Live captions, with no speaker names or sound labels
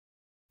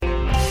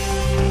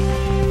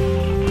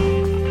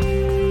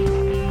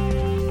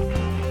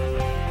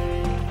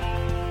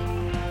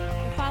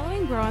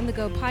On the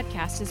Go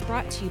podcast is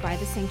brought to you by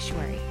The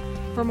Sanctuary.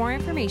 For more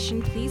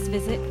information, please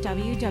visit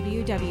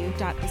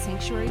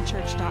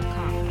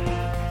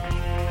www.thesanctuarychurch.com.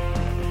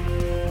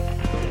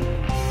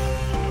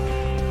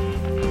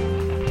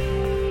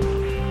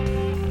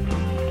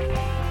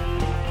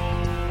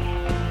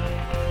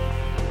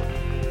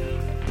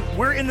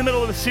 We're in the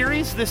middle of a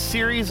series, this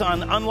series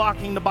on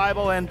unlocking the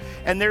Bible, and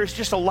there's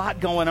just a lot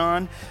going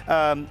on.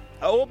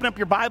 Open up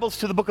your Bibles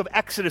to the book of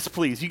Exodus,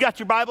 please. You got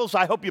your Bibles?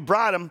 I hope you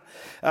brought them.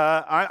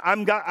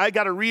 I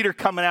got a reader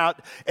coming out.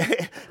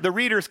 The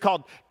reader is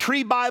called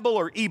Tree Bible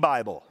or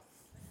E-Bible.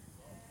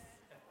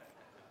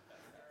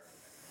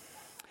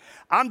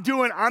 I'm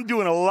doing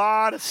a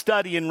lot of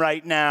studying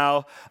right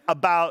now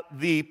about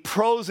the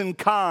pros and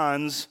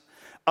cons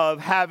of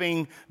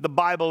having the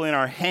Bible in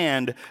our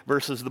hand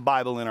versus the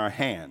Bible in our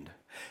hand.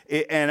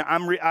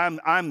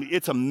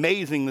 It's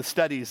amazing the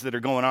studies that are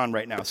going on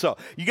right now. So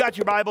you got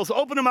your Bibles,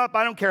 open them up.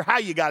 I don't care how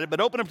you got it, but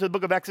open up to the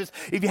book of Exodus.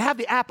 If you have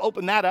the app,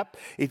 open that up.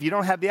 If you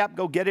don't have the app,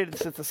 go get it.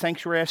 It's at the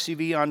Sanctuary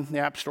SCV on the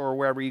App Store or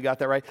wherever you got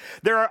that right.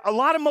 There are a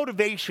lot of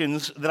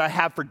motivations that I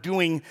have for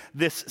doing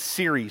this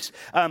series.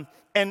 And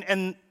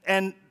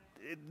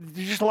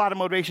there's just a lot of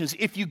motivations.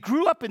 If you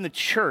grew up in the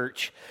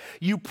church,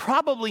 you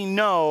probably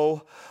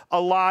know a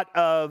lot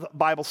of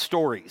Bible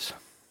stories.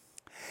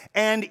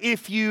 And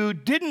if you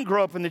didn't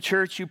grow up in the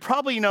church, you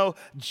probably know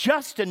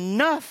just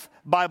enough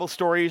Bible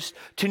stories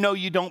to know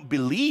you don't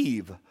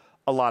believe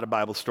a lot of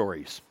Bible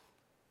stories.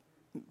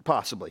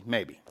 Possibly,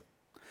 maybe.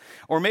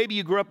 Or maybe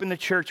you grew up in the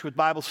church with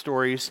Bible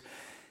stories,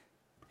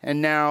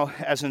 and now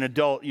as an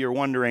adult, you're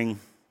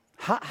wondering,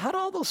 how do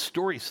all those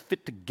stories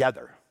fit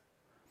together?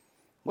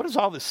 What is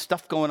all this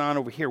stuff going on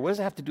over here? What does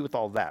it have to do with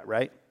all that,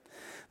 right?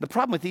 The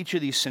problem with each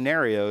of these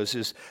scenarios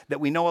is that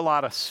we know a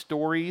lot of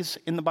stories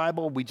in the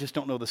Bible. We just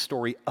don't know the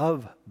story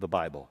of the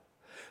Bible.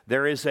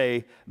 There is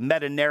a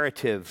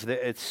meta-narrative.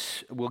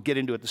 We'll get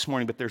into it this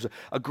morning, but there's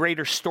a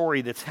greater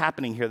story that's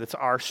happening here that's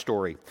our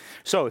story.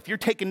 So if you're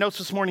taking notes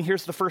this morning,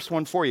 here's the first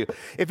one for you.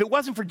 If it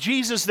wasn't for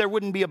Jesus, there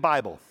wouldn't be a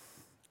Bible.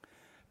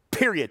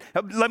 Period.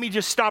 Let me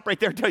just stop right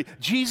there and tell you,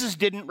 Jesus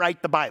didn't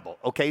write the Bible,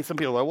 okay? Some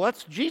people are like, well,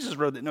 Jesus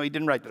wrote it. No, he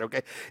didn't write that,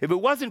 okay? If it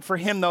wasn't for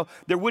him, though,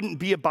 there wouldn't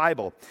be a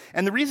Bible.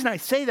 And the reason I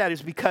say that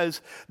is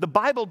because the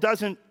Bible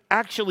doesn't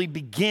actually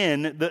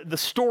begin, the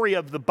story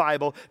of the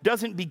Bible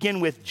doesn't begin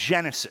with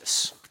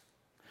Genesis.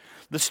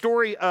 The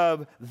story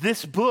of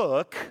this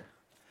book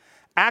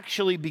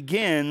actually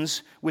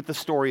begins with the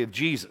story of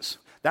Jesus.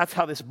 That's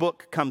how this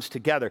book comes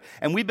together.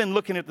 And we've been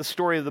looking at the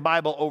story of the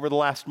Bible over the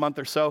last month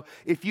or so.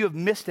 If you have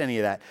missed any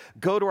of that,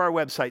 go to our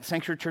website,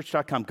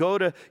 sanctuarychurch.com. Go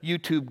to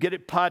YouTube, get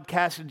it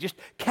podcasted, just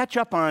catch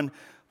up on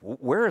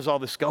where is all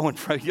this going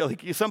from.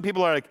 Some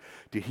people are like,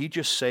 did he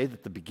just say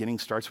that the beginning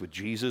starts with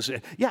Jesus?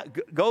 Yeah,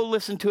 go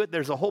listen to it.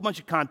 There's a whole bunch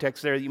of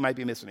context there that you might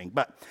be missing.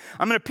 But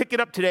I'm going to pick it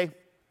up today.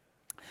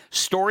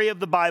 Story of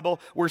the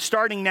Bible. We're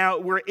starting now.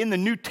 We're in the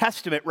New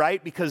Testament,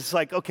 right? Because it's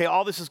like, okay,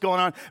 all this is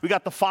going on. We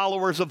got the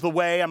followers of the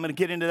way. I'm going to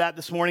get into that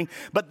this morning.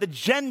 But the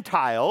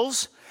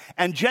Gentiles,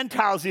 and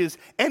Gentiles is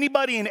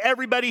anybody and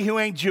everybody who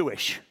ain't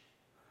Jewish.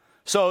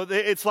 So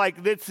it's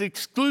like this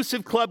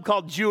exclusive club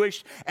called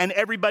Jewish, and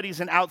everybody's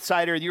an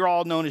outsider. You're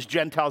all known as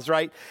Gentiles,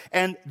 right?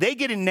 And they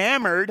get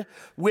enamored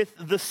with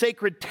the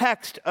sacred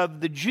text of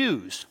the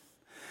Jews.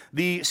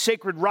 The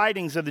sacred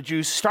writings of the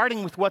Jews,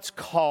 starting with what's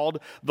called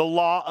the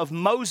Law of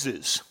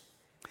Moses.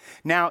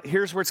 Now,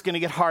 here's where it's going to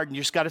get hard, and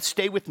you just got to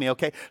stay with me,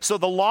 okay? So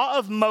the Law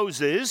of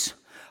Moses,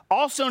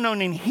 also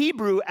known in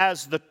Hebrew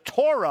as the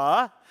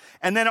Torah,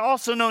 and then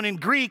also known in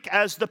Greek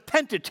as the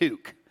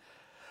Pentateuch.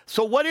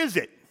 So what is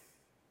it?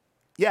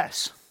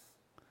 Yes.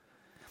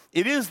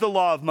 It is the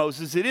Law of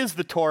Moses, it is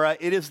the Torah,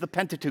 it is the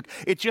Pentateuch.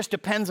 It just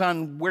depends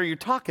on where you're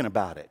talking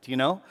about it, you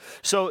know?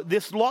 So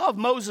this Law of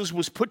Moses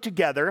was put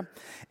together,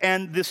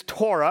 and this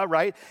Torah,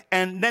 right?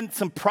 And then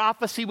some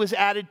prophecy was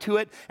added to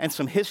it, and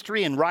some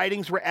history and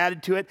writings were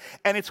added to it,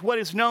 and it's what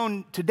is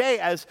known today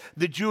as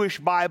the Jewish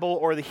Bible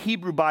or the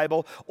Hebrew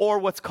Bible, or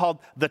what's called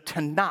the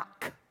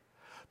Tanakh.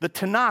 The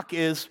Tanakh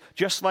is,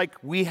 just like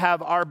we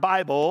have our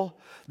Bible,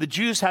 the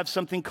Jews have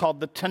something called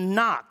the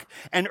Tanakh.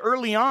 And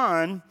early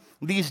on,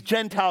 these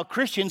Gentile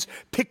Christians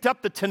picked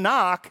up the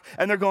Tanakh,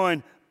 and they're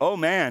going, oh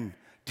man,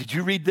 did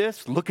you read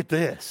this? Look at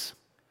this.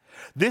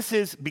 This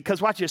is,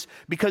 because watch this,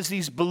 because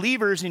these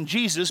believers in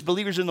Jesus,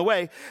 believers in the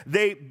way,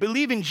 they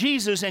believe in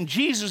Jesus, and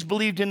Jesus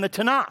believed in the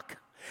Tanakh.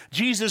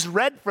 Jesus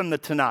read from the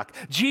Tanakh.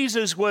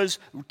 Jesus was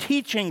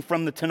teaching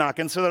from the Tanakh.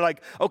 And so they're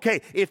like,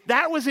 okay, if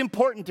that was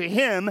important to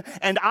him,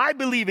 and I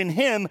believe in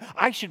him,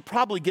 I should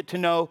probably get to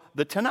know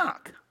the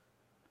Tanakh.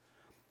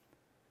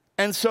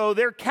 And so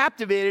they're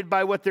captivated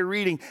by what they're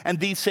reading and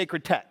these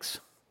sacred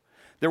texts.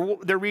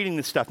 They're reading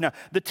this stuff. Now,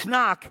 the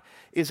Tanakh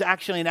is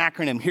actually an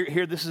acronym.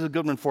 Here, this is a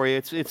good one for you.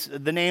 It's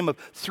the name of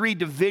 3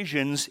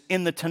 divisions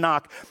in the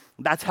Tanakh.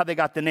 That's how they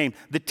got the name.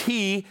 The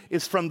T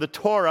is from the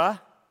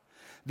Torah,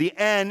 the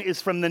N is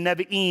from the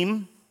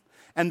Nevi'im,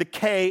 and the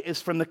K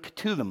is from the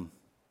Ketuvim.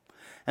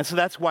 And so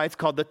that's why it's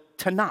called the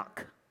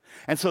Tanakh.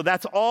 And so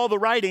that's all the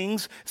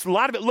writings. So a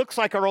lot of it looks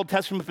like our Old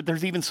Testament, but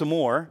there's even some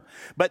more.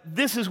 But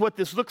this is what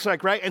this looks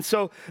like, right? And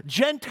so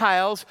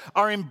Gentiles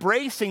are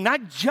embracing,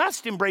 not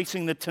just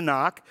embracing the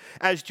Tanakh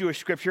as Jewish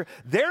scripture,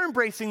 they're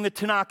embracing the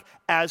Tanakh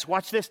as,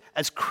 watch this,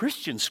 as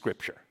Christian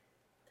scripture.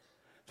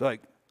 So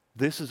like,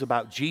 this is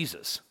about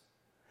Jesus.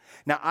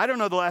 Now, I don't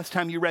know the last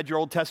time you read your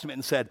Old Testament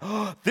and said,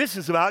 oh, this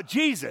is about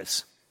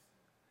Jesus.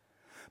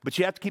 But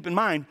you have to keep in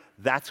mind,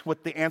 that's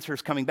what the answer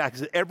is coming back.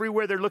 Is that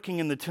everywhere they're looking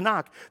in the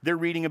Tanakh, they're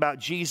reading about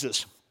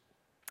Jesus.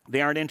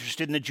 They aren't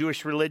interested in the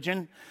Jewish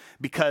religion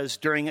because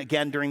during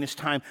this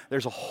time,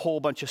 there's a whole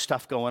bunch of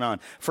stuff going on.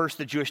 First,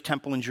 the Jewish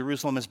temple in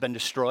Jerusalem has been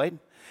destroyed.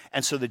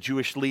 And so the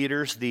Jewish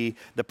leaders, the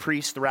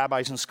priests, the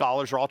rabbis, and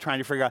scholars are all trying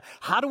to figure out,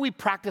 how do we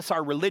practice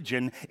our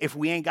religion if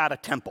we ain't got a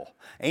temple?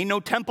 Ain't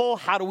no temple,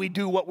 how do we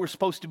do what we're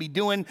supposed to be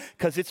doing?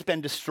 Because it's been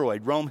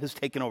destroyed. Rome has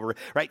taken over,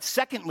 right?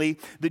 Secondly,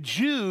 the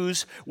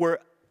Jews were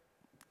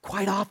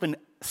quite often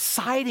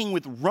siding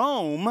with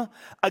Rome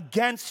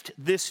against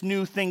this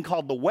new thing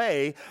called the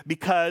Way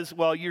because,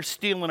 well, you're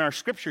stealing our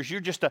scriptures. You're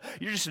just a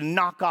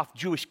knockoff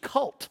Jewish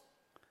cult.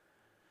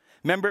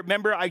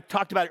 Remember I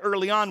talked about it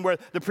early on where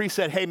the priest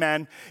said, hey,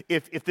 man,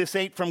 if this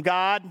ain't from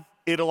God,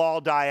 it'll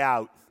all die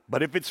out.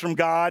 But if it's from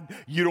God,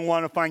 you don't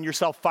want to find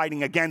yourself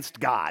fighting against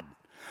God.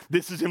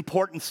 This is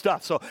important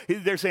stuff. So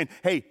they're saying,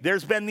 hey,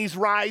 there's been these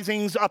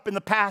risings up in the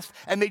past,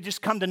 and they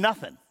just come to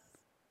nothing.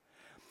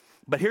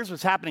 But here's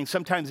what's happening.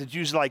 Sometimes the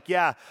Jews are like,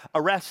 yeah,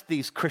 arrest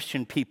these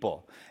Christian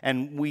people.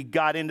 And we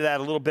got into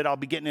that a little bit. I'll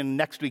be getting in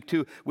next week,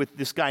 too, with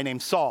this guy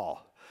named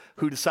Saul,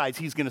 who decides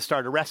he's going to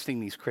start arresting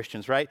these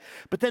Christians, right?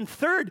 But then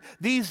third,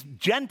 these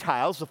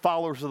Gentiles, the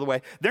followers of the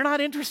Way, they're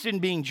not interested in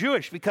being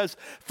Jewish because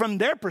from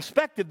their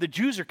perspective, the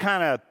Jews are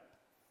kind of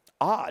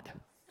odd,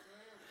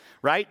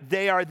 right?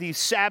 They are these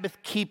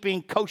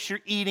Sabbath-keeping,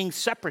 kosher-eating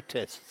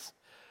separatists,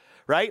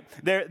 right?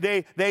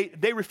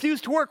 They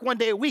refuse to work one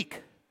day a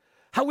week.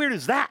 How weird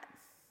is that?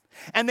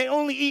 And they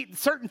only eat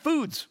certain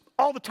foods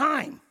all the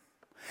time.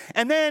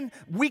 And then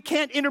we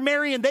can't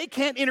intermarry and they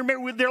can't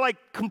intermarry. They're like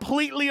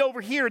completely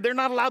over here. They're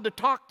not allowed to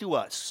talk to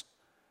us.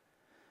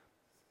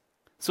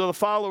 So the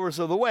followers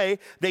of the Way,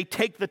 they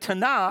take the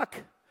Tanakh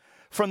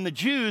from the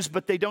Jews,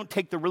 but they don't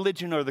take the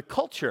religion or the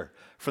culture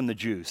from the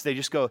Jews. They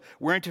just go,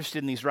 we're interested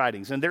in these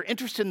writings. And their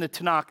interest in the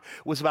Tanakh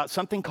was about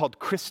something called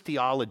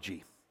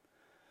Christology.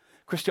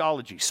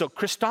 Christology. So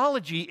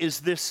Christology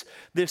is this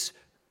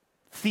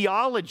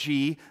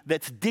theology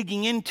that's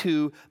digging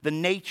into the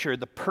nature,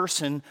 the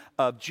person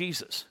of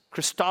Jesus.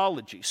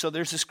 Christology. So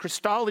there's this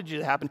Christology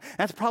that happened.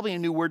 That's probably a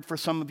new word for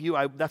some of you.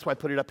 That's why I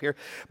put it up here.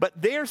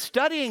 But they're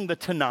studying the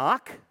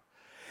Tanakh,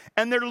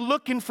 and they're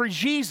looking for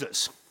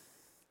Jesus.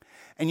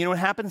 And you know what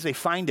happens? They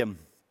find him.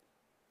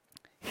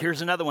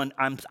 Here's another one.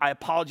 I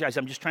apologize.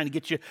 I'm just trying to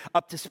get you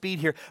up to speed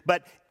here.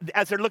 But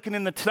as they're looking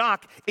in the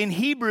Tanakh, in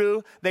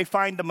Hebrew, they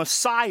find the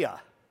Messiah.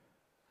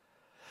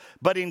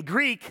 But in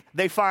Greek,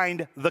 they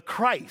find the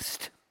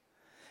Christ.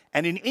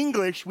 And in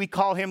English, we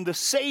call him the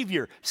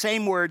Savior.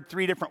 Same word,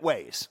 3 different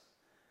ways.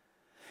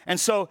 And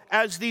so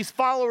as these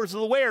followers of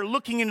the Way are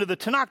looking into the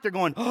Tanakh, they're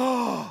going,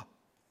 oh,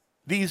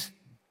 these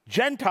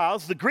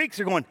Gentiles, the Greeks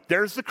are going,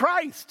 there's the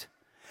Christ.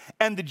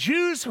 And the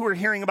Jews who are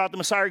hearing about the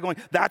Messiah are going,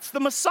 that's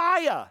the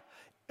Messiah.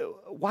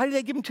 Why do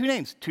they give him 2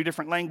 names? 2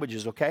 different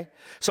languages, okay?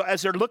 So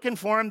as they're looking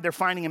for him, they're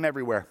finding him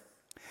everywhere.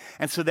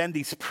 And so then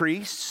these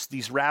priests,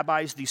 these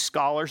rabbis, these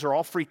scholars are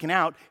all freaking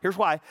out. Here's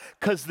why.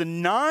 Because the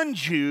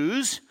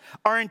non-Jews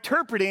are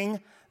interpreting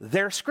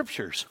their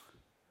scriptures.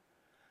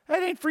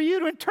 That ain't for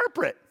you to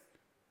interpret.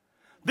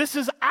 This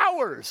is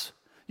ours.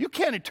 You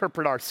can't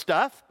interpret our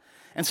stuff.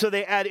 And so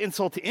they add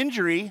insult to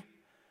injury.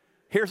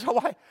 Here's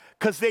why.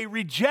 Because they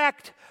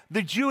reject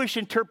the Jewish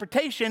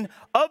interpretation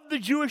of the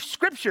Jewish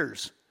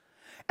scriptures.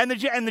 And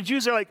the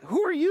Jews are like,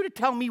 who are you to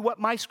tell me what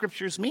my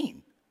scriptures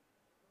mean?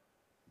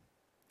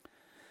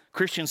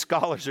 Christian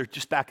scholars are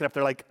just backing up.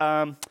 They're like,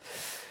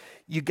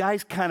 you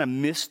guys kind of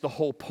missed the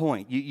whole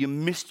point. You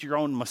missed your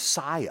own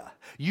Messiah.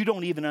 You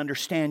don't even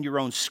understand your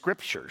own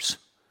scriptures.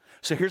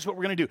 So here's what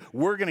we're going to do.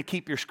 We're going to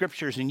keep your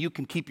scriptures and you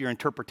can keep your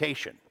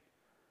interpretation.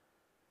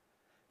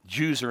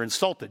 Jews are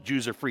insulted.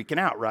 Jews are freaking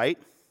out, right?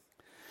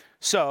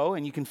 So,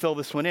 and you can fill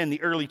this one in,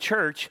 the early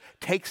church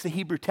takes the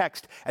Hebrew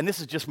text, and this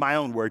is just my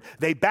own word,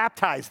 they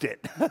baptized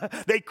it.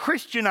 They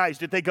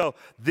Christianized it. They go,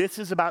 this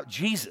is about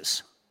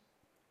Jesus.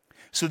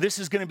 So this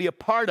is going to be a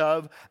part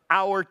of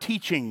our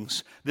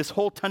teachings. This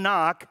whole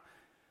Tanakh,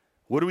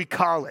 what do we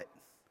call it?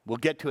 We'll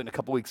get to it in a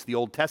couple weeks, the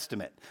Old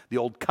Testament, the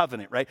Old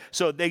Covenant, right?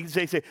 So they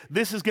say,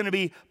 this is going to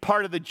be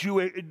part of the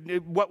Jewish,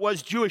 what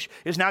was Jewish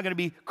is now going to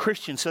be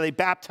Christian. So they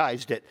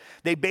baptized it.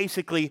 They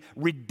basically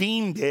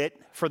redeemed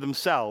it for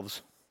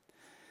themselves.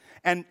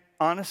 And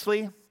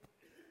honestly,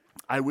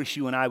 I wish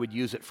you and I would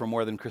use it for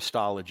more than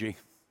Christology.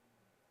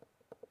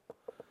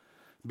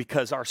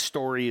 Because our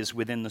story is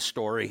within the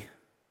story.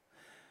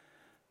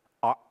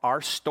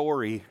 Our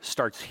story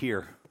starts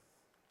here.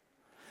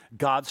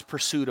 God's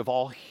pursuit of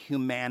all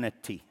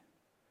humanity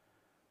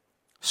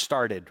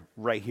started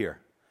right here.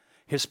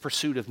 His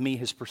pursuit of me,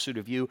 his pursuit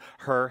of you,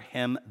 her,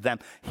 him, them.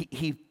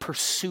 He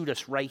pursued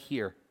us right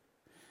here.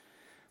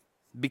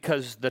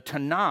 Because the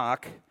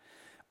Tanakh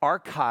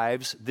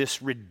archives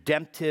this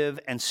redemptive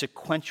and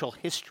sequential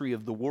history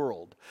of the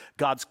world,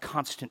 God's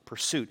constant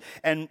pursuit.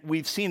 And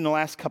we've seen in the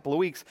last couple of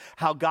weeks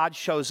how God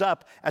shows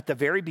up at the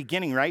very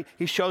beginning, right?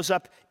 He shows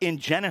up in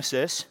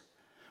Genesis,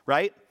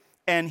 right?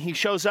 And he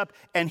shows up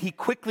and he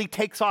quickly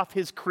takes off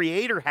his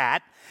creator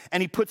hat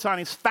and he puts on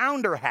his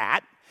founder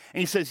hat and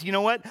he says, you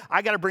know what?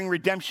 I got to bring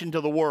redemption to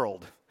the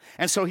world.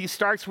 And so he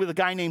starts with a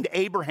guy named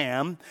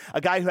Abraham,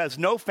 a guy who has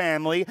no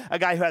family, a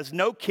guy who has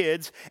no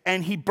kids,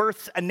 and he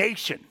births a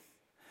nation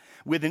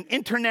with an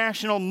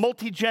international,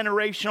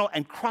 multi-generational,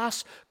 and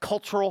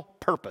cross-cultural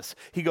purpose.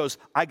 He goes,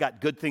 I got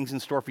good things in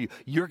store for you.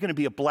 You're going to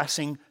be a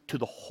blessing to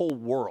the whole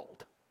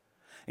world.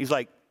 He's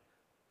like,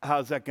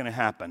 how's that going to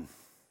happen?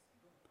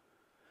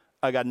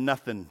 I got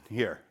nothing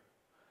here.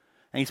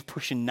 And he's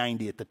pushing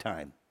 90 at the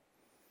time.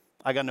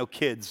 I got no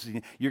kids.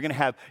 You're going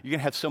to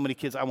have so many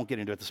kids. I won't get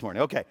into it this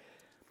morning. Okay.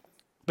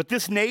 But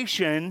this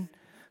nation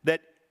that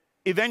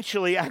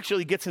eventually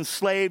actually gets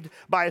enslaved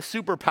by a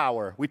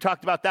superpower. We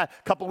talked about that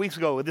a couple weeks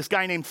ago with this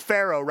guy named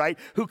Pharaoh, right?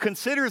 Who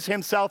considers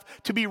himself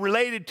to be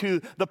related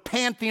to the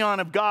pantheon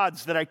of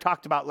gods that I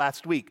talked about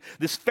last week.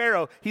 This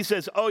Pharaoh, he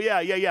says, oh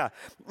yeah.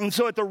 And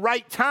so at the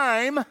right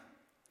time,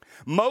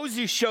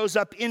 Moses shows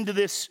up into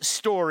this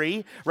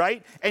story,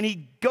 right? And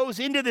he goes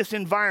into this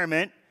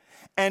environment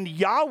and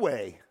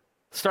Yahweh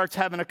starts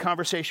having a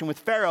conversation with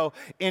Pharaoh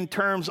in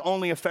terms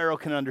only a Pharaoh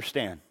can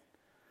understand.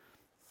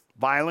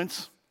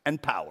 Violence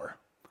and power.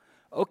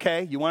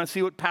 Okay, you want to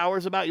see what power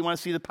is about? You want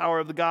to see the power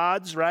of the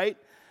gods, right?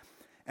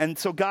 And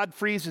so God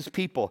frees his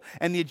people.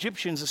 And the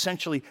Egyptians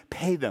essentially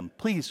pay them.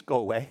 Please go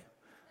away.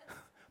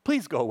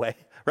 Please go away,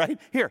 right?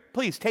 Here,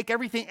 please take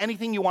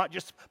anything you want.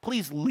 Just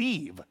please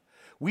leave.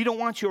 We don't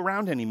want you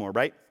around anymore,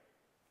 right?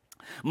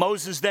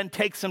 Moses then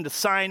takes them to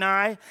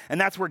Sinai, and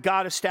that's where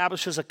God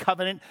establishes a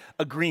covenant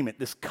agreement.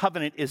 This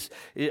covenant is,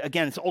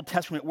 again, it's an Old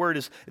Testament word,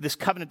 is this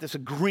covenant, this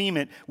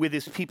agreement with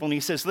his people. And he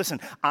says, listen,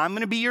 I'm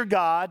going to be your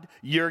God.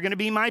 You're going to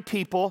be my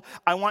people.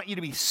 I want you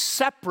to be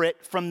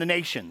separate from the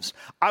nations.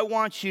 I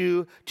want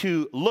you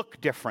to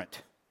look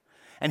different.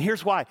 And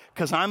here's why.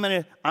 Because I'm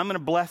going to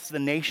bless the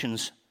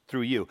nations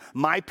through you.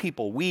 My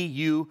people, we,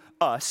 you,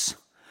 us,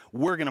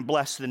 we're going to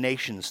bless the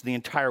nations, the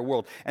entire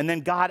world. And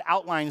then God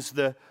outlines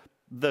the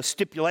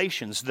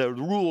stipulations, the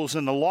rules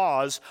and the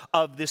laws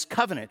of this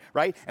covenant,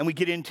 right? And we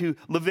get into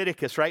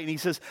Leviticus, right? And he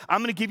says,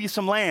 I'm going to give you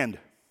some land.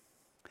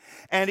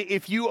 And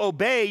if you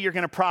obey, you're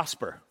going to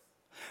prosper.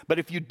 But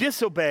if you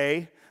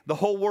disobey, the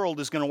whole world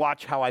is going to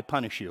watch how I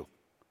punish you.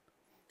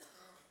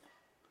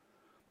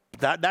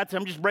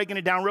 I'm just breaking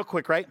it down real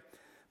quick, right?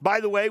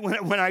 By the way,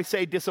 when I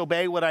say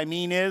disobey, what I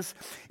mean is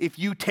if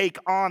you take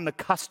on the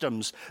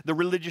customs, the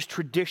religious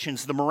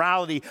traditions, the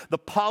morality, the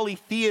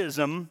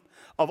polytheism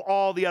of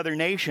all the other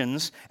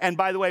nations. And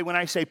by the way, when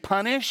I say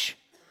punish,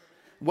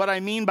 what I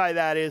mean by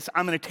that is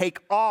I'm going to take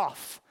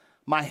off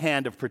my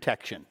hand of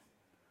protection.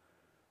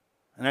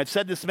 And I've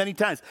said this many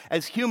times.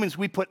 As humans,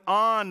 we put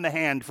on the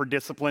hand for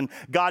discipline.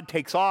 God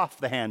takes off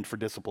the hand for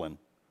discipline.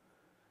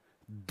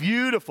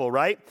 Beautiful,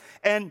 right?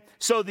 And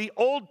so the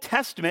Old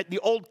Testament, the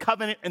Old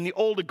Covenant, and the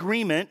Old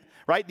Agreement,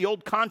 right? The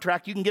Old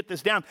Contract, you can get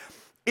this down.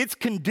 It's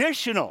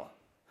conditional.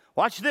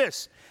 Watch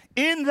this.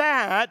 In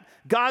that,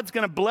 God's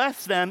going to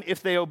bless them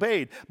if they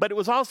obeyed. But it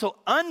was also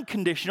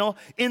unconditional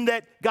in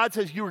that God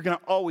says, you are going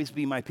to always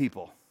be my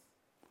people.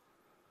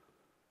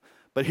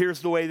 But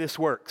here's the way this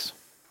works.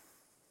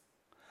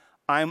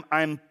 I'm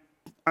going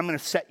to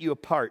set you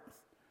apart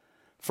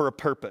for a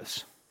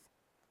purpose.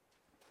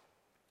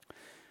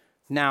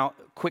 Now,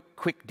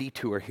 quick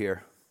detour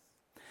here.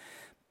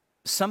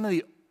 Some of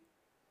the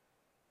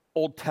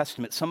Old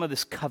Testament, some of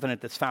this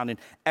covenant that's found in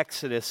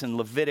Exodus and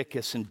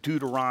Leviticus and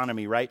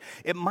Deuteronomy, right?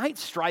 It might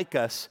strike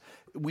us,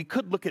 we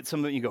could look at some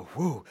of it and you go,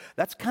 whoa,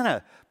 that's kind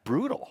of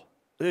brutal.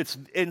 It's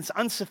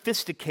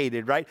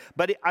unsophisticated, right?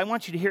 But I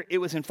want you to hear, it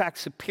was in fact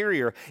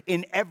superior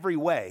in every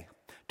way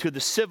to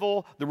the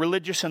civil, the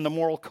religious, and the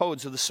moral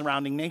codes of the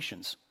surrounding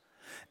nations.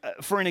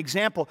 For an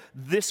example,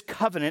 this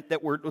covenant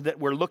that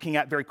we're looking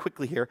at very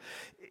quickly here,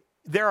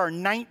 there are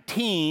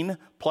 19,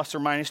 plus or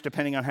minus,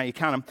 depending on how you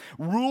count them,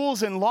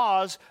 rules and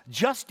laws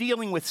just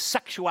dealing with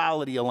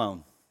sexuality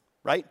alone,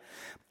 right?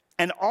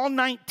 And all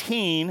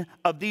 19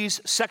 of these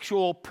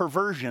sexual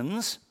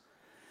perversions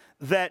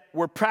that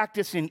were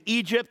practiced in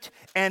Egypt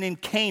and in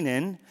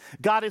Canaan,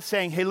 God is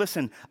saying, hey,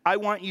 listen, I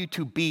want you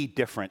to be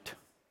different.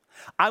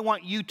 I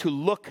want you to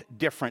look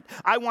different.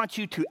 I want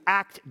you to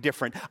act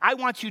different. I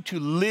want you to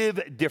live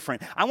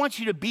different. I want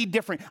you to be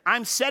different.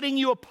 I'm setting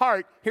you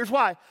apart. Here's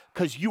why.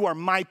 Because you are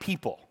my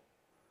people.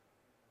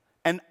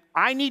 And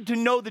I need to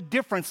know the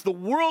difference. The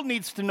world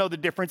needs to know the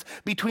difference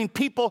between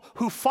people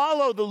who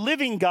follow the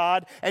living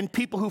God and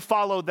people who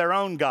follow their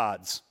own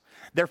gods,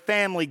 their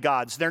family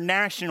gods, their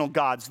national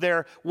gods,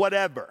 their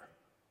whatever.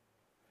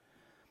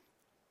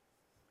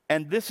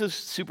 And this is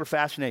super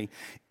fascinating.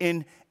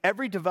 In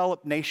every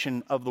developed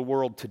nation of the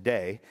world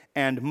today,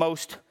 and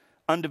most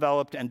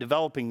undeveloped, and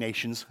developing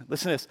nations,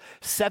 listen to this,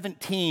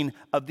 17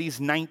 of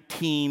these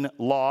 19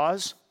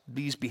 laws,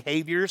 these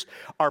behaviors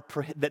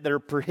that are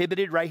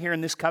prohibited right here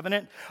in this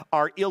covenant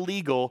are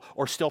illegal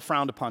or still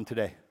frowned upon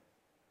today.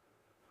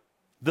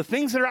 The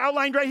things that are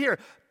outlined right here,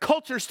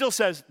 culture still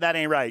says that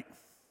ain't right.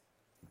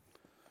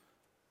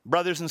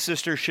 Brothers and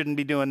sisters shouldn't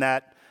be doing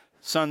that.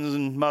 Sons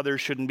and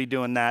mothers shouldn't be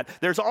doing that.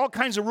 There's all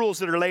kinds of rules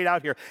that are laid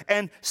out here.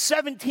 And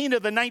 17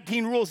 of the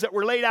 19 rules that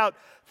were laid out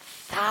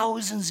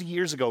thousands of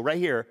years ago right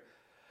here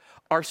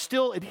are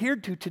still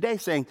adhered to today,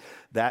 saying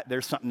that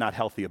there's something not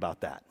healthy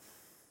about that.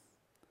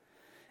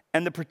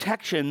 And the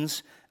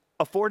protections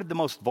afforded the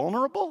most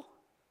vulnerable,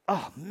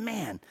 oh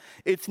man,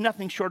 it's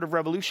nothing short of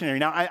revolutionary.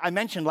 Now, I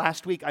mentioned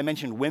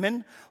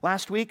women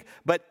last week,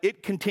 but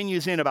it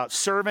continues in about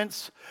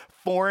servants,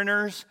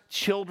 foreigners,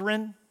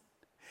 children.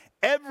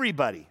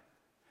 Everybody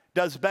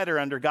does better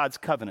under God's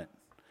covenant.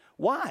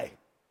 Why?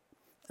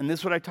 And this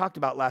is what I talked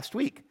about last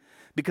week.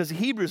 Because the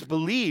Hebrews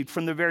believed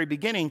from the very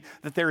beginning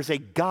that there is a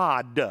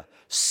God,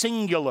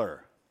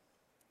 singular.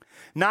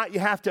 Not you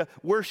have to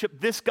worship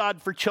this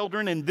God for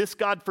children and this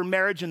God for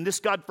marriage and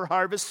this God for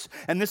harvests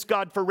and this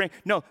God for rain.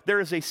 No, there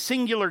is a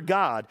singular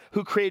God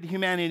who created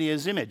humanity in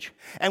his image.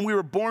 And we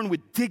were born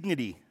with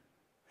dignity.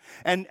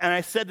 And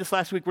I said this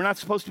last week, we're not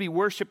supposed to be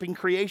worshiping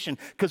creation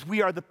because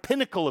we are the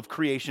pinnacle of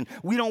creation.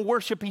 We don't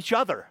worship each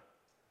other.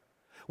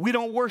 We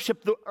don't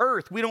worship the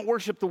earth. We don't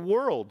worship the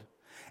world.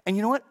 And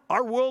you know what?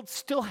 Our world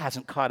still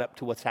hasn't caught up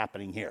to what's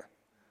happening here.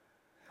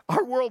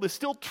 Our world is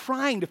still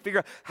trying to figure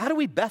out, how do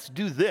we best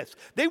do this?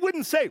 They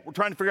wouldn't say, we're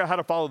trying to figure out how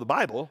to follow the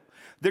Bible.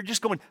 They're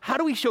just going, how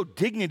do we show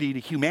dignity to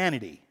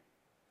humanity?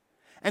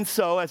 And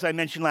so, as I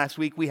mentioned last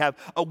week, we have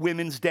a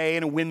Women's Day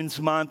and a Women's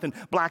Month and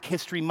Black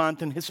History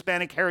Month and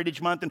Hispanic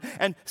Heritage Month.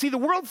 And see, the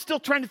world's still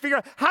trying to figure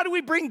out, how do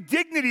we bring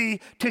dignity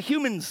to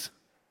humans?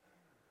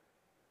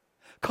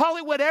 Call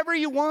it whatever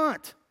you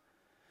want.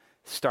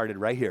 Started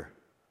right here.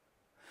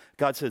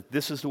 God says,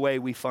 this is the way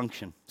we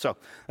function. So,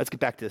 let's get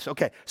back to this.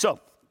 Okay,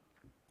 so,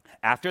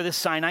 after this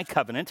Sinai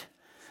covenant,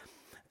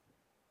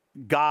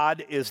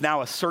 God is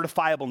now a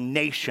certifiable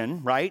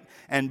nation, right?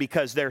 And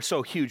because they're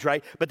so huge,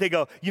 right? But they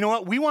go, you know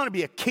what? We want to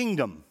be a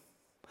kingdom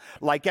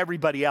like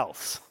everybody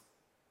else.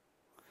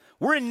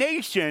 We're a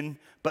nation,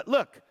 but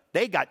look,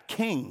 they got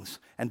kings,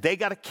 and they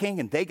got a king,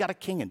 and they got a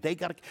king, and they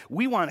got a king.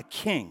 We want a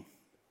king.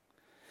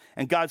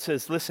 And God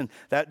says, listen,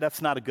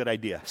 that's not a good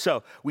idea.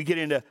 So we get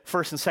into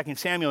 1 and 2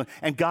 Samuel,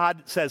 and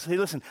God says, hey,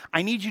 listen,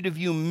 I need you to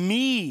view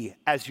me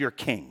as your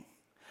king.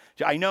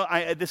 I know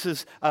this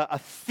is a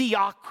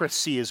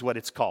theocracy is what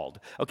it's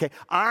called, okay?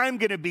 I'm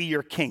going to be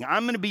your king.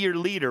 I'm going to be your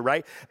leader,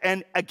 right?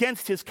 And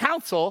against his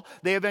counsel,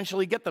 they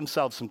eventually get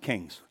themselves some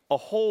kings, a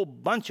whole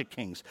bunch of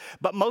kings.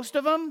 But most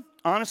of them,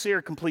 honestly,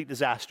 are complete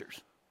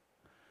disasters.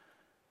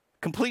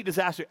 Complete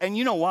disaster. And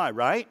you know why,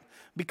 right?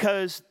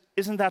 Because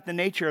isn't that the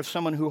nature of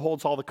someone who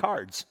holds all the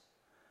cards?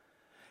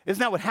 Isn't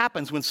that what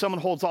happens when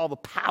someone holds all the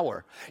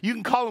power? You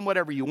can call them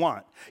whatever you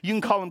want. You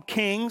can call them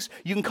kings.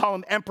 You can call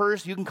them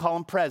emperors. You can call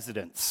them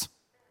presidents.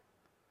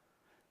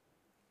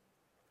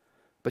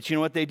 But you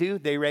know what they do?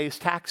 They raise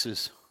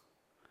taxes,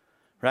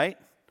 right?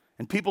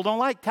 And people don't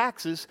like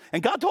taxes.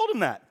 And God told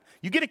them that.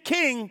 You get a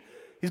king,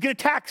 he's going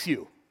to tax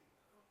you.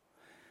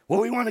 Well,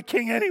 we want a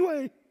king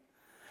anyway.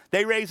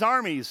 They raise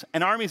armies,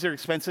 and armies are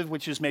expensive,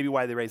 which is maybe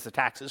why they raise the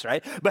taxes,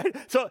 right?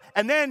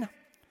 And then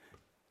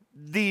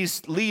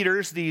these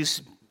leaders,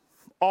 these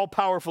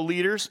all-powerful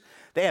leaders,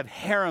 they have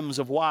harems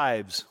of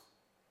wives.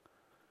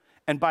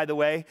 And by the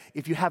way,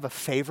 if you have a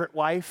favorite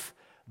wife,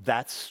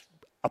 that's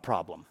a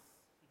problem.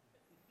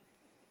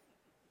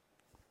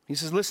 He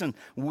says, listen,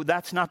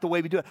 that's not the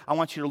way we do it. I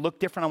want you to look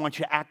different. I want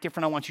you to act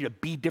different. I want you to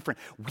be different.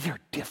 We are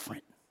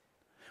different.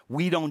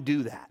 We don't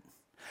do that.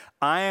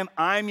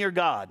 I'm your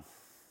God.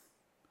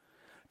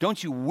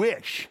 Don't you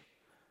wish,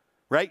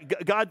 right?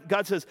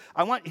 God says,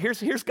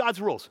 here's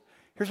God's rules.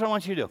 Here's what I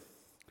want you to do.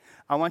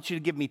 I want you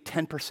to give me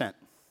 10%.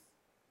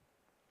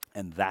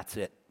 And that's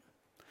it.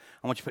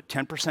 I want you to put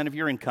 10% of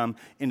your income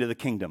into the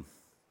kingdom.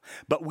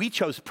 But we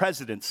chose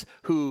presidents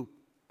who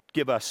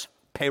give us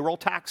payroll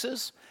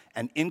taxes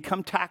and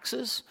income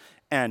taxes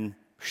and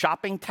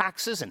shopping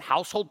taxes and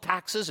household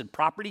taxes and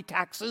property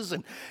taxes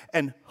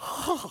and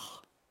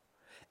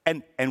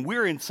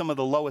we're in some of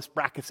the lowest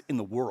brackets in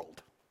the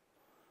world.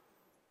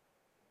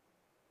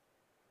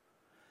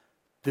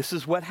 This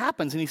is what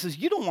happens. And he says,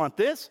 you don't want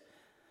this.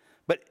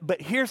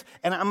 But here's,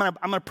 and I'm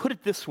gonna put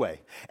it this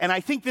way, and I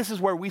think this is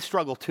where we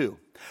struggle too.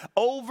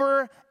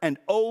 Over and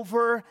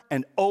over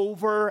and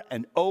over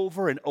and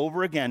over and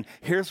over again,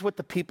 here's what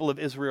the people of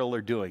Israel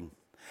are doing.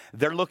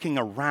 They're looking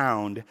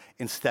around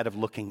instead of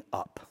looking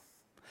up.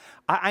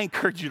 I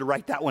encourage you to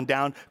write that one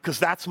down because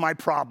that's my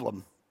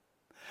problem.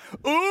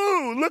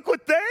 Ooh, look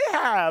what they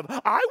have.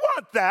 I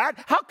want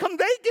that. How come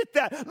they get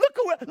that?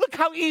 Look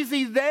how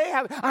easy they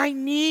have. I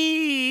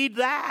need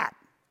that.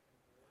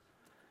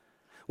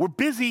 We're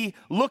busy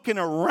looking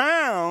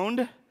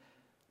around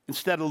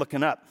instead of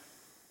looking up.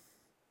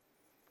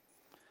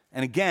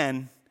 And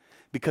again,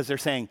 because they're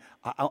saying,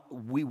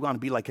 we want to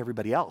be like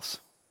everybody else.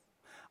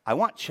 I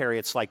want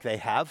chariots like they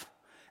have.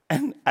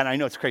 And I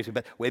know it's crazy,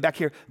 but way back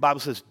here, the Bible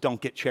says, don't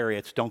get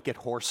chariots, don't get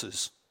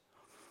horses.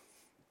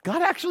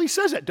 God actually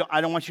says it.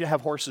 I don't want you to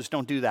have horses,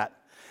 don't do that.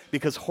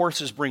 Because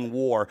horses bring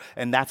war,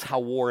 and that's how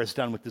war is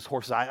done with these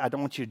horses. I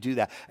don't want you to do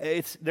that.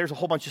 There's a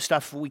whole bunch of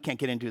stuff we can't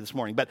get into this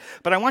morning. But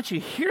I want you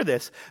to hear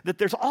this, that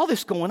there's all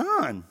this going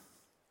on.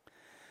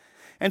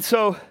 And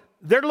so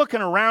they're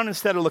looking around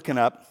instead of looking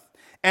up.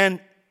 And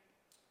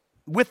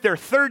with their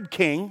third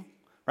king,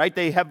 right,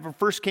 they have a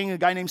first king, a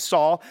guy named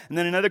Saul, and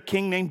then another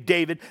king named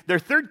David. Their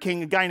third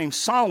king, a guy named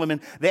Solomon,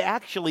 they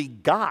actually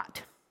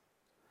got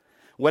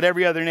what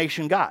every other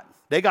nation got.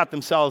 They got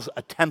themselves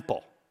a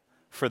temple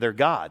for their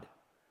God.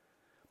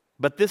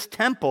 But this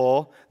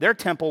temple, their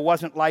temple,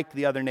 wasn't like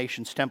the other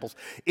nations' temples.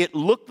 It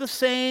looked the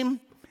same.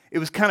 It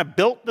was kind of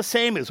built the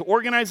same. It was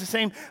organized the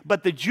same.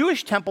 But the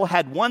Jewish temple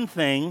had one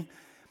thing.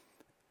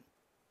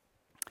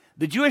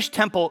 The Jewish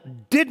temple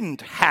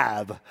didn't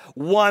have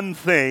one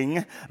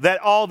thing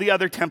that all the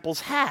other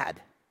temples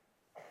had.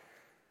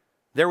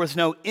 There was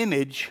no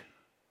image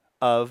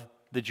of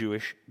the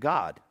Jewish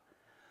God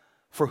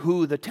for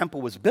who the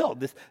temple was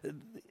built.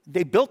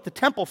 They built the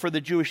temple for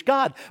the Jewish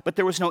God, but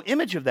there was no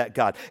image of that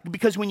God.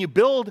 Because when you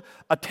build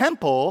a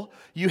temple,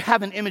 you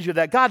have an image of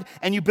that God,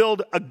 and you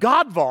build a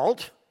God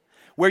vault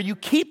where you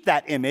keep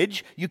that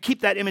image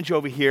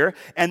over here,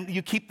 and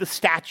you keep the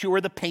statue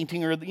or the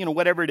painting or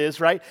whatever it is,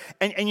 right?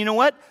 And you know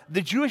what?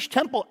 The Jewish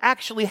temple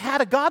actually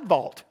had a God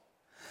vault.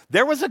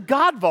 There was a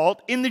God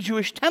vault in the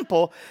Jewish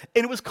temple,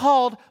 and it was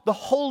called the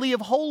Holy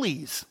of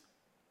Holies.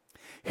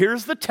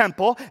 Here's the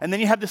temple, and then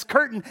you have this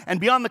curtain,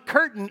 and beyond the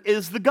curtain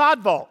is the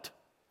God vault.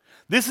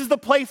 This is the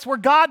place where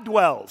God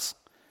dwells,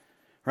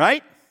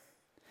 right?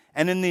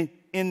 And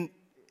in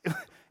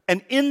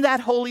that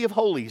Holy of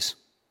Holies,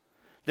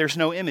 there's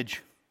no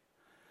image.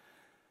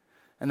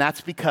 And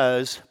that's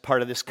because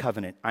part of this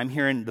covenant. I'm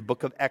here in the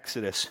book of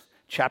Exodus,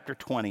 chapter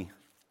 20.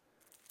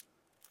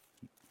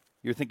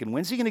 You're thinking,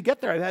 when's he going to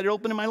get there? I've had it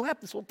open in my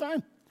lap this whole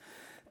time.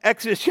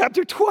 Exodus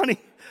chapter 20,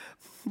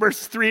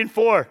 verses 3 and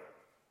 4.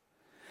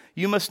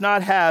 You must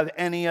not have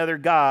any other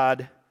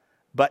God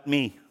but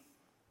me.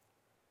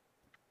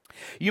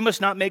 You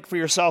must not make for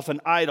yourself an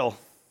idol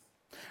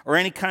or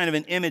any kind of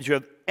an image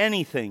of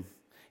anything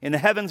in the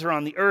heavens or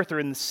on the earth or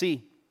in the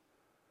sea.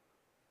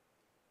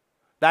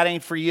 That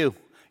ain't for you.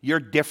 You're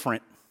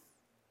different.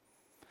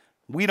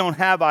 We don't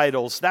have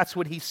idols. That's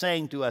what he's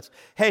saying to us.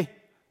 Hey,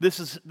 this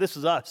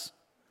is us.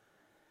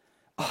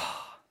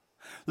 Oh,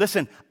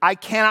 listen, I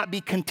cannot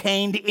be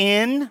contained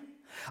in.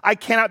 I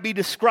cannot be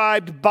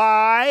described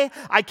by.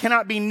 I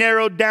cannot be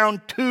narrowed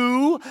down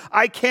to.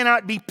 I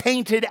cannot be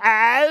painted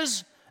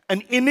as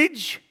an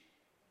image.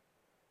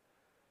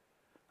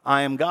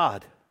 I am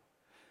God.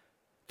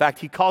 In fact,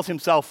 he calls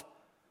himself,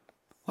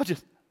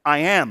 I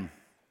am.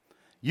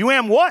 You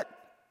am what?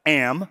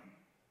 Am.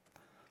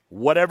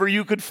 Whatever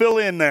you could fill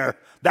in there,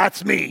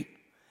 that's me.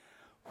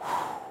 Whew.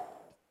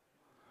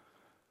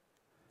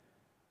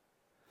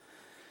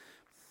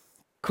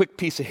 Quick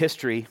piece of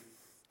history.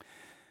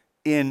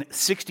 In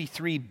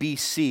 63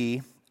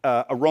 BC,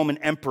 a Roman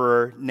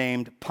emperor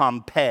named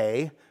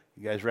Pompey,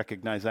 you guys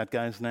recognize that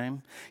guy's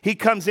name? He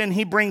comes in,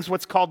 he brings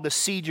what's called the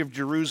Siege of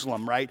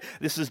Jerusalem, right?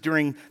 This is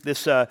during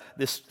this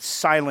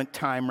silent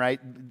time, right?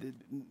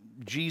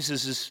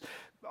 Jesus is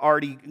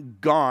already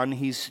gone.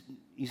 He's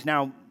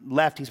now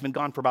left. He's been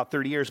gone for about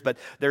 30 years, but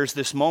there's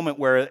this moment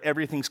where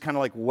everything's kind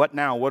of like, what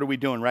now? What are we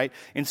doing, right?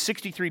 In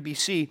 63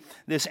 BC,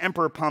 this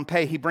Emperor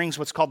Pompey, he brings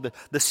what's called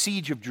the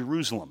Siege of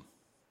Jerusalem.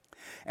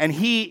 And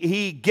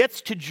he gets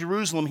to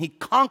Jerusalem, he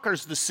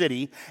conquers the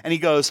city, and he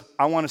goes,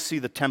 I want to see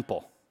the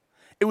temple.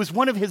 It was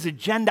one of his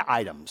agenda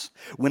items.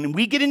 When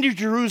we get into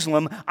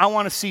Jerusalem, I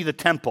want to see the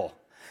temple.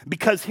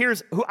 Because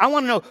I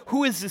want to know,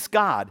 who is this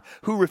God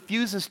who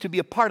refuses to be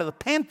a part of the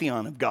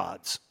pantheon of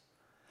gods?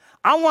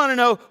 I want to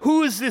know,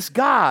 who is this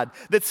God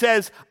that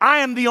says, I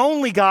am the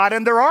only God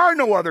and there are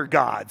no other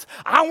gods?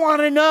 I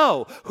want to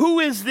know, who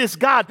is this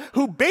God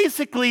who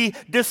basically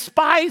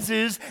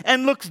despises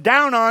and looks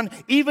down on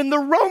even the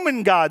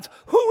Roman gods?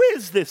 Who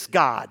is this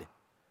God?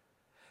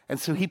 And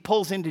so he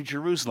pulls into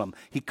Jerusalem.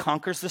 He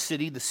conquers the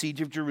city, the siege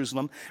of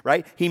Jerusalem,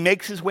 right? He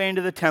makes his way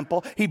into the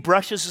temple. He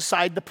brushes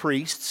aside the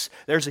priests.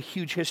 There's a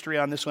huge history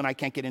on this one. I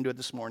can't get into it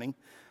this morning.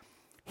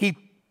 He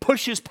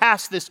pushes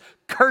past this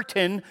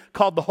curtain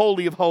called the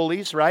Holy of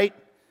Holies, right?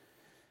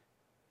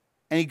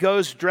 And he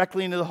goes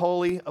directly into the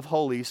Holy of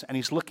Holies, and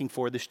he's looking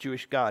for this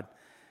Jewish God.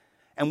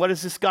 And what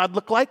does this God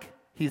look like?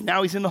 He's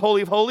in the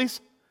Holy of Holies.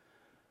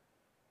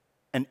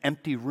 An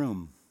empty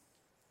room.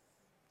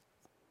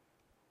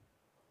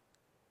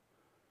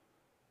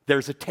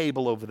 There's a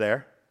table over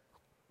there.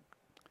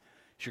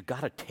 Has your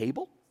God a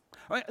table?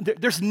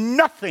 There's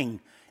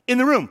nothing in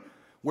the room.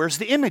 Where's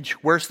the image?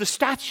 Where's the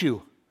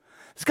statue?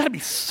 There's got to be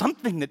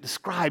something that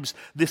describes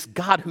this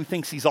God who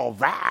thinks he's all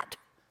that.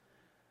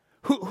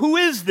 Who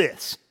is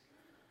this?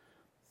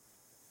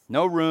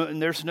 No room,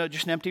 there's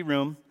just an empty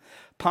room.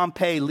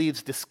 Pompey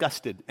leaves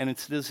disgusted, and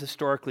this is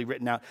historically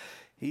written out.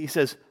 He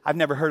says, I've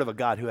never heard of a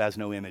God who has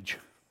no image.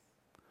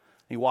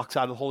 He walks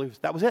out of the Holy,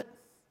 that was it.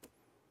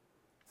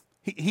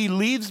 He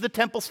leaves the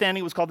temple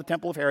standing. It was called the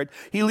Temple of Herod.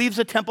 He leaves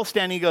the temple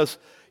standing. He goes,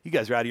 you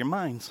guys are out of your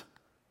minds.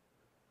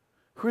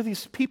 Who are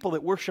these people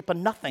that worship a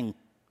nothing?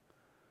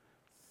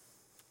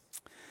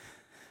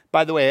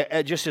 By the way,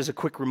 just as a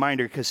quick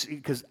reminder,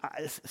 because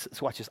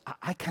watch this,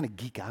 I kind of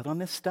geek out on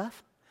this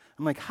stuff.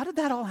 I'm like, how did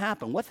that all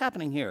happen? What's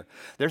happening here?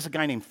 There's a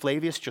guy named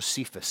Flavius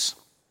Josephus.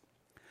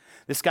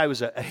 This guy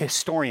was a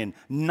historian,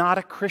 not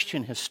a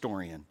Christian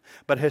historian,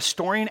 but a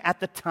historian at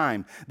the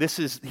time.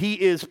 He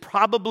is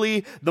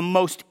probably the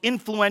most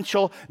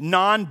influential,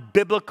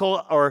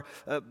 non-biblical or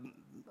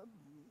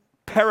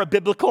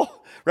parabiblical,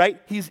 right?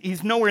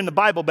 He's nowhere in the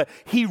Bible, but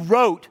he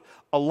wrote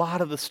a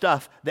lot of the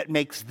stuff that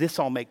makes this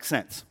all make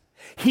sense.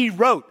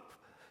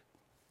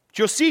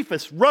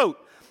 Josephus wrote,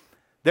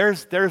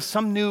 there's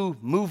some new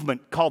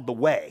movement called the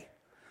Way.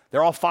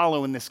 They're all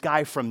following this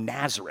guy from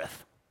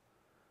Nazareth.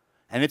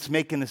 And it's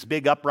making this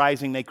big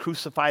uprising. They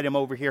crucified him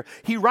over here.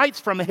 He writes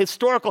from a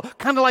historical,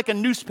 kind of like a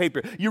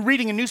newspaper. You're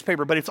reading a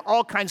newspaper, but it's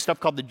all kinds of stuff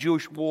called the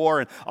Jewish War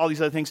and all these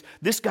other things.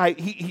 This guy,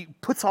 he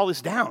puts all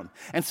this down.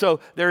 And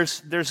so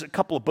there's a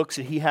couple of books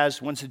that he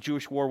has. One's the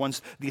Jewish War,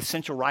 one's the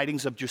Essential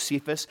Writings of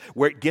Josephus,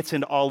 where it gets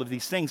into all of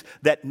these things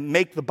that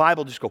make the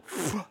Bible just go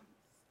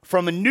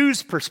from a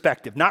news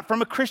perspective, not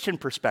from a Christian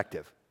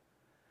perspective.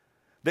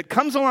 That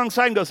comes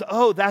alongside and goes,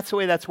 oh, that's the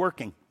way that's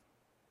working.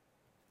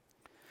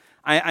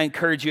 I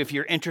encourage you, if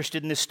you're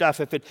interested in this stuff,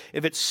 if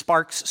it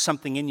sparks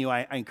something in you,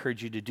 I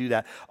encourage you to do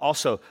that.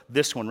 Also,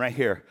 this one right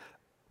here,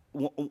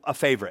 a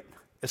favorite.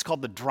 It's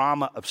called The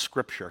Drama of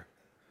Scripture.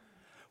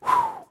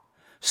 Whew,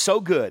 so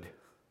good.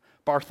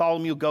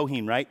 Bartholomew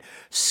Goheen, right?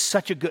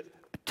 Such a good...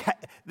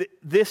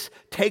 This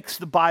takes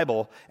the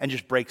Bible and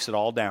just breaks it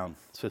all down.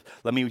 So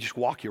let me just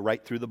walk you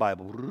right through the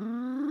Bible.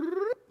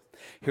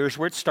 Here's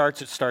where it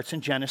starts. It starts in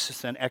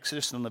Genesis, then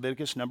Exodus, then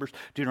Leviticus, Numbers,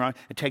 Deuteronomy.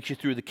 It takes you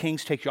through the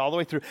Kings, takes you all the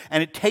way through.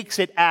 And it takes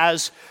it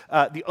as,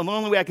 the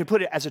only way I can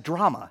put it, as a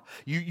drama.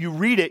 You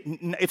read it.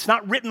 It's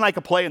not written like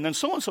a play, and then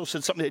so-and-so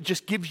said something. It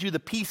just gives you the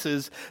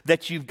pieces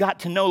that you've got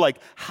to know, like,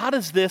 how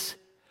does this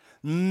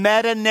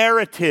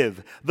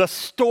meta-narrative, the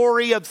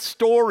story of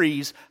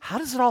stories, how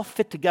does it all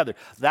fit together?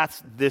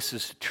 This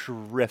is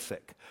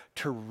terrific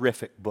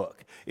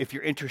book. If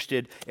you're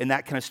interested in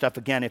that kind of stuff,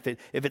 again, if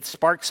it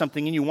sparks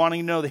something in you wanting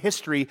to know the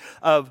history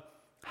of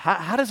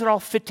how does it all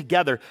fit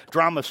together,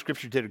 Drama of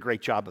Scripture did a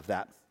great job of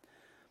that.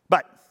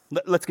 But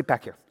let's get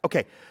back here.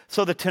 Okay,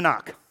 so the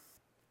Tanakh.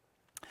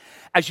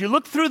 As you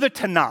look through the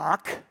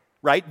Tanakh,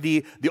 right,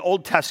 the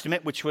Old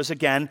Testament, which was,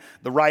 again,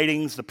 the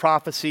writings, the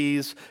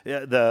prophecies,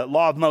 the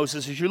law of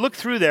Moses, as you look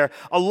through there,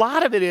 a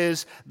lot of it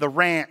is the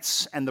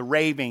rants and the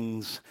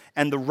ravings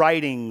and the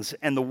writings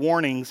and the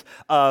warnings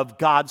of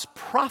God's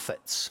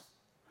prophets.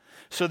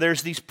 So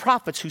there's these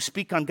prophets who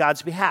speak on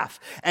God's behalf.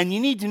 And you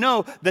need to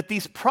know that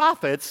these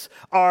prophets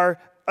are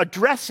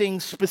addressing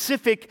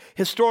specific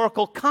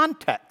historical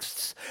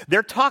contexts.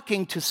 They're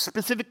talking to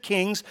specific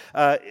kings.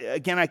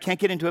 Again, I can't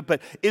get into it,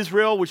 but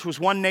Israel, which was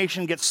one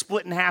nation, gets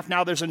split in half.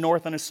 Now there's a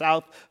north and a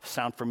south.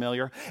 Sound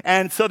familiar?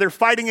 And so they're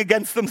fighting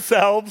against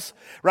themselves,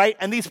 right?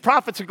 And these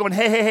prophets are going,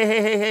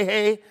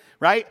 hey,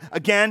 right?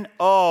 Again,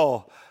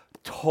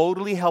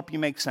 totally help you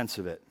make sense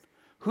of it.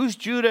 Who's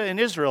Judah and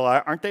Israel?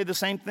 Aren't they the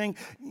same thing?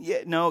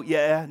 No,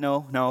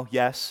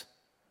 yes.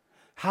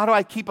 How do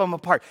I keep them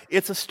apart?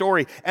 It's a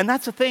story. And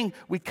that's the thing.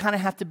 We kind of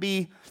have to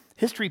be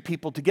history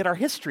people to get our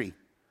history.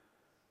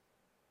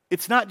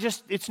 It's not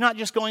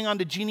just going on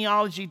to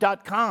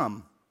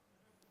genealogy.com.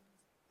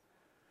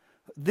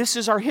 This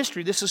is our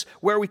history. This is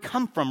where we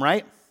come from,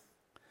 right?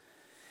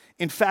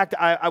 In fact,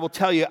 I will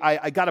tell you,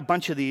 I got a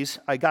bunch of these.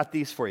 I got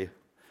these for you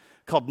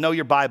called Know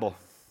Your Bible.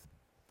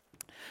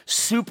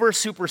 Super,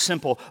 super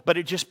simple, but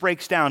it just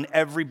breaks down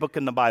every book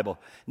in the Bible.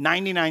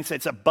 99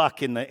 cents, a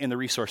buck in the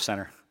Resource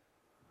Center.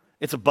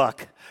 It's a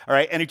buck, all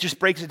right? And it just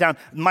breaks it down.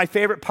 My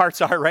favorite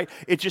parts are, right?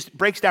 It just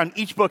breaks down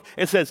each book.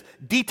 It says,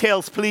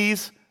 details,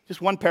 please.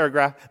 Just one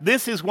paragraph.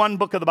 This is one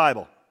book of the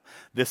Bible.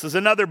 This is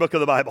another book of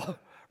the Bible,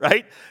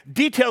 right?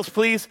 Details,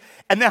 please.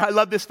 And then I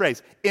love this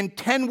phrase. In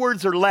 10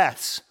 words or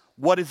less,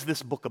 what is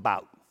this book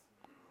about?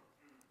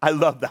 I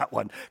love that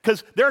one.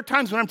 Because there are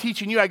times when I'm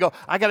teaching you, I go,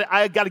 I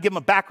got to give them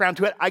a background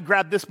to it. I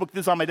grab this book,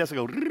 this is on my desk, I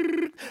go,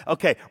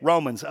 okay,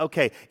 Romans,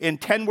 okay. In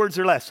 10 words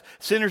or less,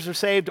 sinners are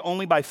saved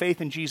only by faith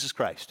in Jesus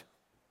Christ.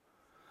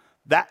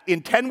 That,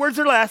 in 10 words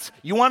or less,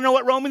 you want to know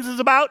what Romans is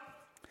about?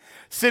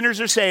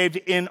 Sinners are saved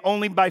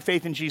only by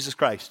faith in Jesus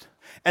Christ.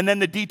 And then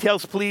the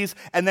details, please,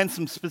 and then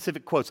some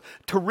specific quotes.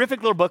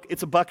 Terrific little book.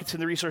 It's a buck. It's in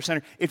the Resource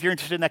Center. If you're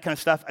interested in that kind of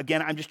stuff,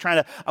 again,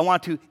 I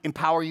want to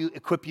empower you,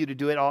 equip you to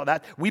do it, all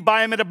that. We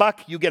buy them at a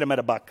buck. You get them at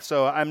a buck.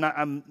 So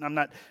I'm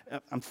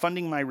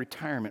funding my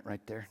retirement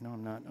right there. No,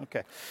 I'm not.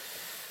 Okay.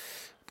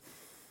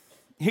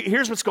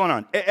 Here's what's going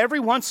on.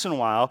 Every once in a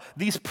while,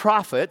 these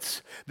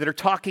prophets that are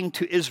talking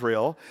to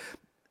Israel,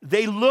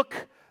 they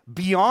look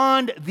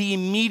beyond the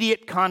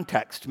immediate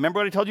context. Remember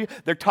what I told you?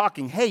 They're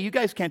talking, hey, you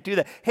guys can't do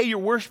that. Hey, you're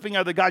worshiping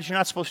other gods. You're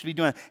not supposed to be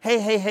doing that.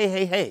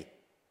 Hey.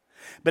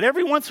 But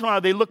every once in a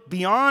while, they look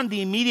beyond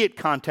the immediate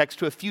context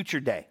to a future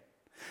day.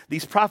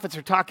 These prophets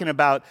are talking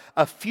about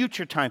a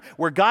future time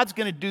where God's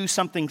going to do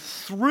something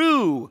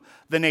through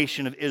the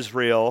nation of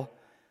Israel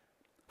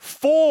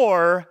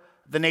for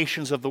the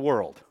nations of the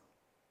world.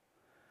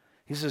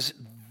 He says,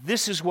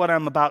 this is what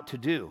I'm about to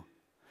do.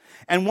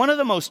 And one of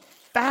the most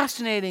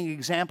fascinating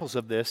examples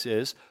of this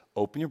is,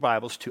 open your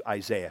Bibles to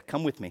Isaiah.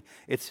 Come with me.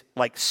 It's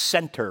like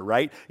center,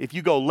 right? If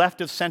you go left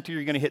of center,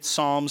 you're going to hit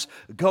Psalms.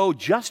 Go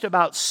just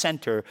about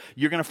center,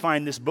 you're going to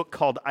find this book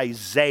called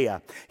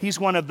Isaiah. He's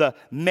one of the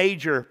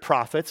major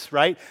prophets,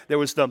 right? There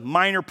was the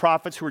minor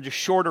prophets who were just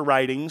shorter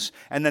writings,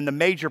 and then the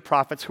major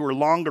prophets who were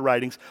longer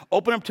writings.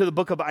 Open up to the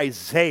book of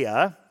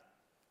Isaiah.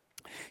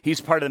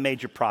 He's part of the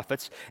major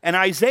prophets. And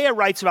Isaiah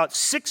writes about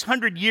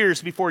 600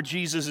 years before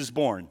Jesus is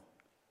born.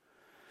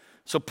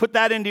 So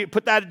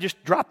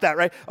just drop that,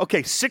 right?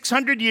 Okay,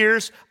 600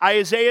 years,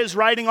 Isaiah is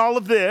writing all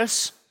of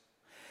this.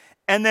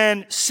 And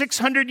then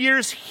 600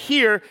 years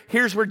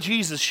here's where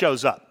Jesus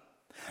shows up.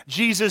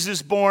 Jesus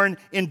is born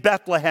in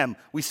Bethlehem.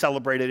 We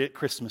celebrated it at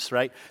Christmas,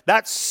 right?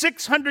 That's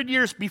 600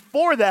 years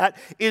before that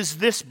is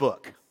this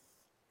book.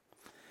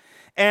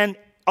 And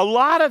a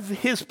lot of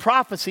his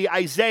prophecy,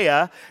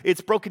 Isaiah,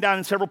 it's broken down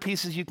in several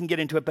pieces, you can get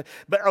into it, but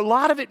a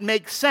lot of it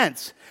makes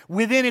sense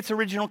within its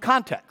original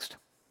context.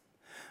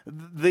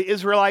 The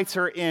Israelites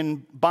are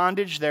in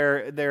bondage.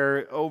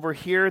 They're over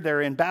here.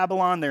 They're in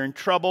Babylon. They're in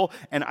trouble.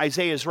 And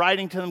Isaiah is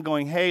writing to them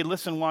going, hey,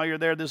 listen, while you're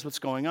there, this is what's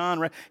going on.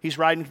 Right? He's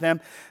writing to them.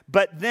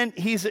 But then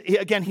he's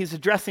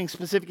addressing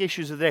specific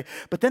issues of the day.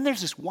 But then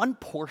there's this one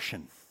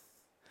portion,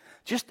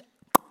 just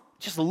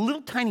a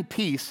little tiny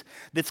piece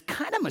that's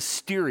kind of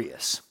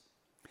mysterious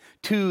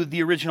to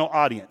the original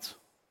audience.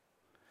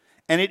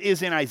 And it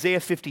is in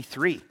Isaiah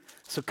 53.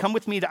 So come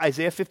with me to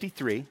Isaiah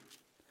 53.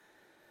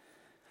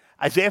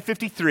 Isaiah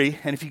 53,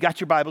 and if you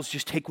got your Bibles,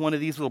 just take one of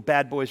these little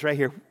bad boys right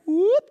here.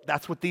 Whoop,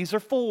 that's what these are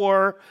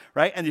for,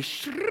 right? And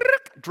just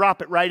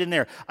drop it right in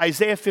there.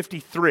 Isaiah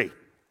 53.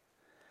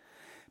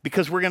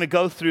 Because we're going to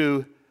go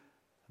through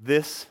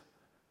this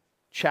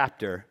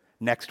chapter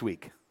next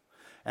week.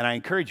 And I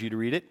encourage you to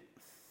read it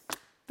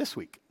this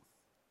week.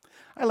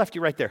 I left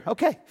you right there.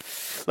 Okay,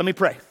 let me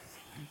pray.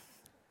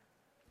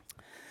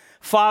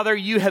 Father,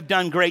 you have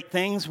done great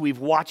things. We've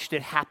watched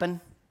it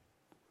happen.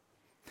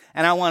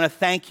 And I want to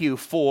thank you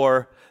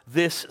for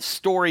this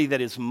story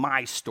that is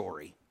my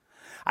story.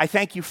 I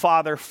thank you,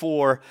 Father,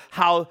 for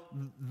how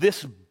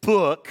this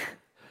book,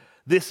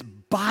 this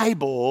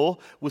Bible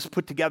was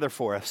put together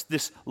for us,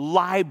 this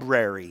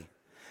library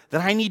that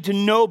I need to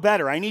know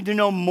better. I need to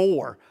know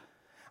more.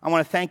 I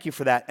want to thank you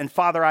for that. And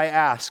Father, I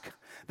ask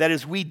that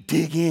as we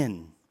dig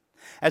in,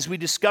 as we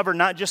discover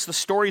not just the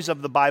stories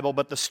of the Bible,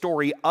 but the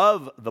story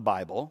of the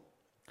Bible,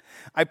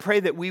 I pray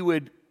that we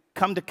would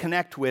come to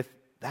connect with,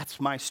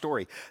 that's my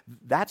story.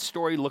 That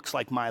story looks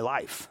like my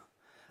life.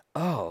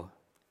 Oh,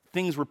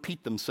 things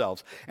repeat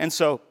themselves. And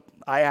so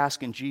I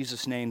ask in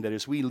Jesus' name that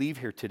as we leave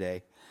here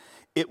today,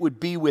 it would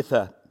be with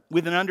an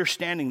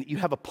understanding that you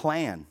have a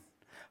plan.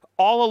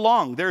 All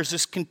along, there's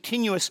this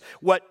continuous,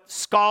 what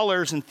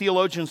scholars and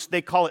theologians,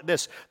 they call it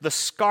this, the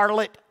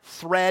scarlet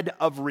thread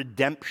of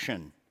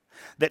redemption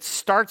that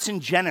starts in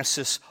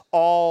Genesis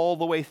all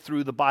the way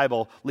through the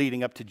Bible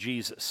leading up to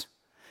Jesus.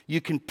 You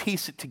can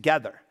piece it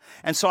together.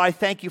 And so I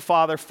thank you,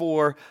 Father,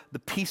 for the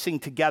piecing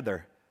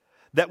together.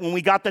 That when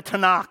we got the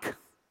Tanakh,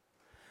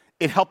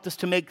 it helped us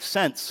to make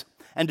sense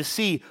and to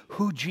see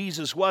who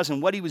Jesus was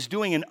and what he was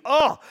doing. And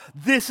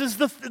this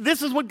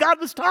is what God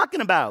was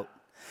talking about.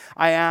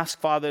 I ask,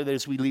 Father, that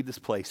as we leave this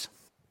place,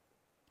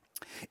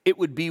 it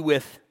would be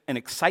with an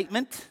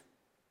excitement,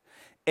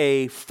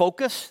 a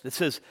focus that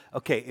says,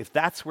 okay, if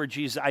that's where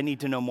Jesus, I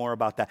need to know more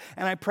about that.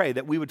 And I pray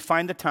that we would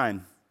find the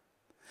time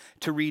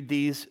to read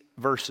these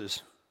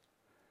verses.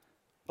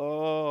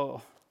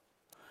 Oh,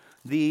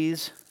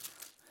 these,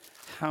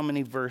 how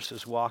many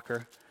verses,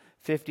 Walker?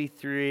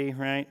 53,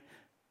 right?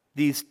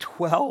 These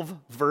 12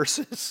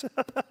 verses.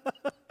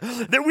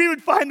 That we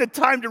would find the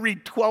time to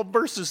read 12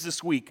 verses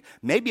this week,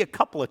 maybe a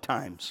couple of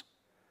times.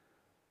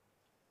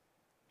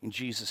 In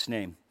Jesus'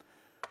 name,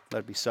 let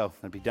it be so,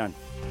 let it be done.